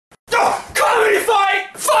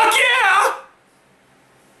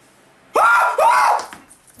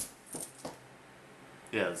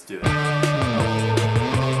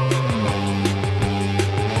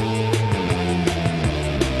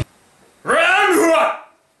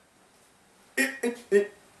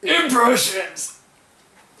impressions.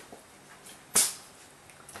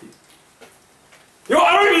 You know,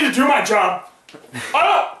 I don't need to do my job.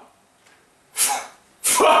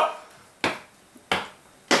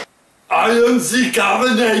 I am the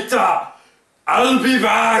Governator. I'll be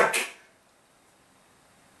back.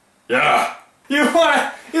 Yeah. You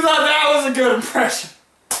thought that was a good impression.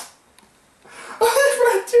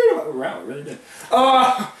 Wow, it really did.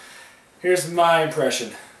 Here's my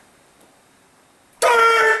impression.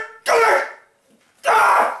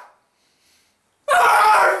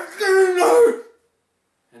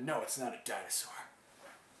 And no, it's not a dinosaur.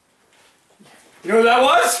 You know who that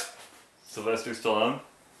was? Sylvester Stallone.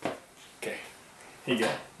 Okay, here you go.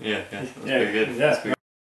 Yeah, that's pretty good. Yeah. Pretty...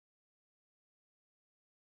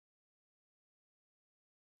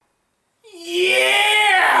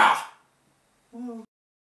 Yeah!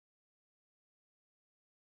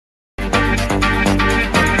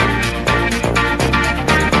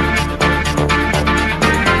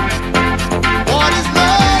 What is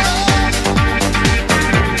love?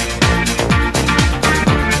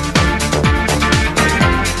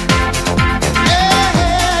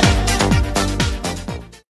 Yeah.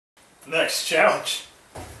 Next challenge.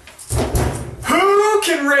 Who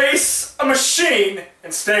can race a machine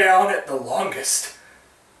and stay on it the longest?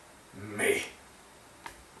 Me.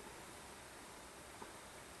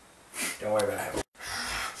 Don't worry about it.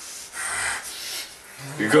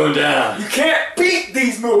 You're going down. You can't beat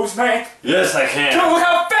these moves, man! Yes, I can. Look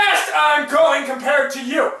how fast I'm going compared to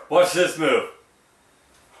you! Watch this move.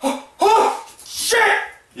 Oh, shit!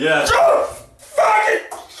 Yeah. Oh, fucking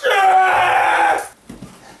shit!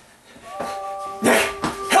 Nick,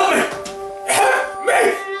 help me! Help me!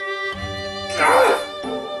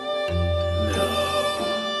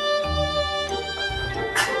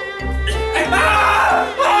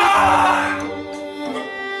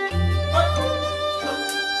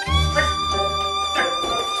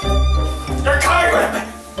 You're coming with me!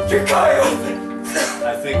 You're coming with me! I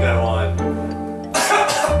think I won.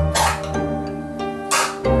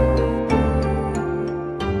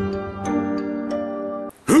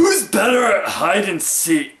 Who's better at hide and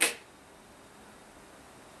seek?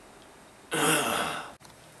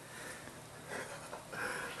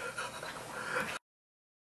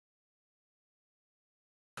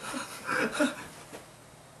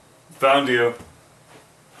 Found you.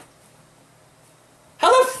 How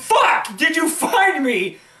the fuck did you find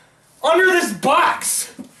me under this box?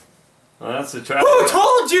 Well, that's the trap. Who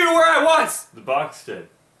told you where I was? The box did.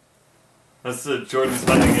 That's the Jordan's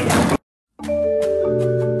finding him.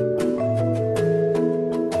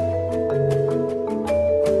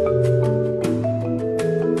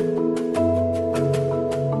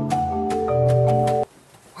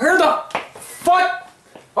 Where the fuck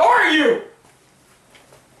are you?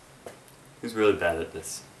 He's really bad at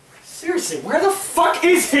this. Seriously, where the fuck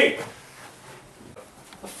is he?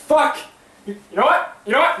 The fuck? You know what?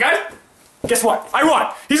 You know what, guys? Guess what? I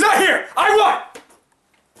won! He's not here! I won!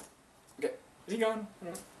 Okay, is he gone?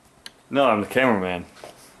 No, I'm the cameraman.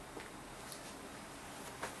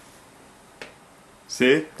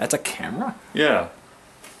 See? That's a camera? Yeah.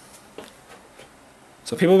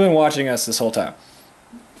 So people have been watching us this whole time.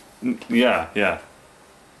 Yeah, yeah.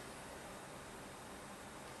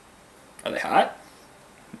 Are they hot?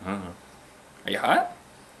 I don't know. Are you hot?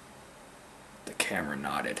 The camera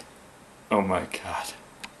nodded. Oh my god.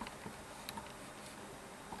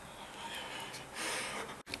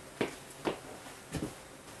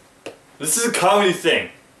 This is a comedy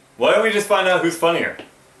thing. Why don't we just find out who's funnier?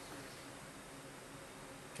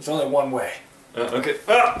 There's only one way. Okay.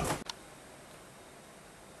 Ah!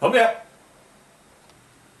 Help me out.